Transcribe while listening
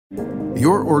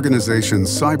Your organization's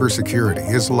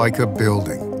cybersecurity is like a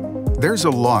building. There's a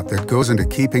lot that goes into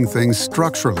keeping things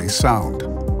structurally sound.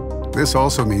 This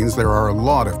also means there are a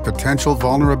lot of potential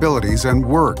vulnerabilities and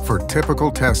work for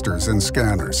typical testers and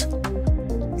scanners.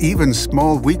 Even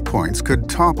small weak points could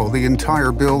topple the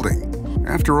entire building.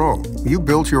 After all, you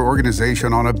built your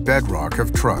organization on a bedrock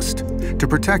of trust to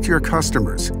protect your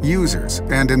customers, users,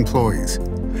 and employees.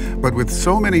 But with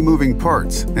so many moving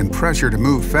parts and pressure to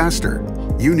move faster,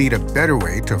 you need a better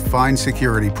way to find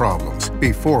security problems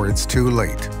before it's too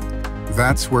late.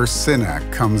 That's where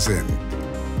Synack comes in.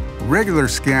 Regular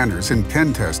scanners in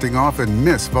pen testing often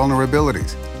miss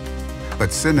vulnerabilities. But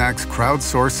Synack's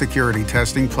crowdsourced security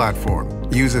testing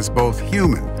platform uses both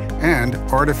human and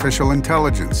artificial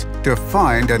intelligence to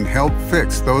find and help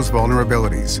fix those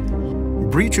vulnerabilities.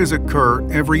 Breaches occur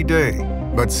every day,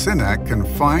 but Synack can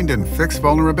find and fix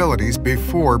vulnerabilities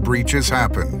before breaches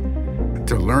happen.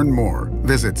 To learn more,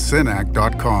 visit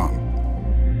Synack.com.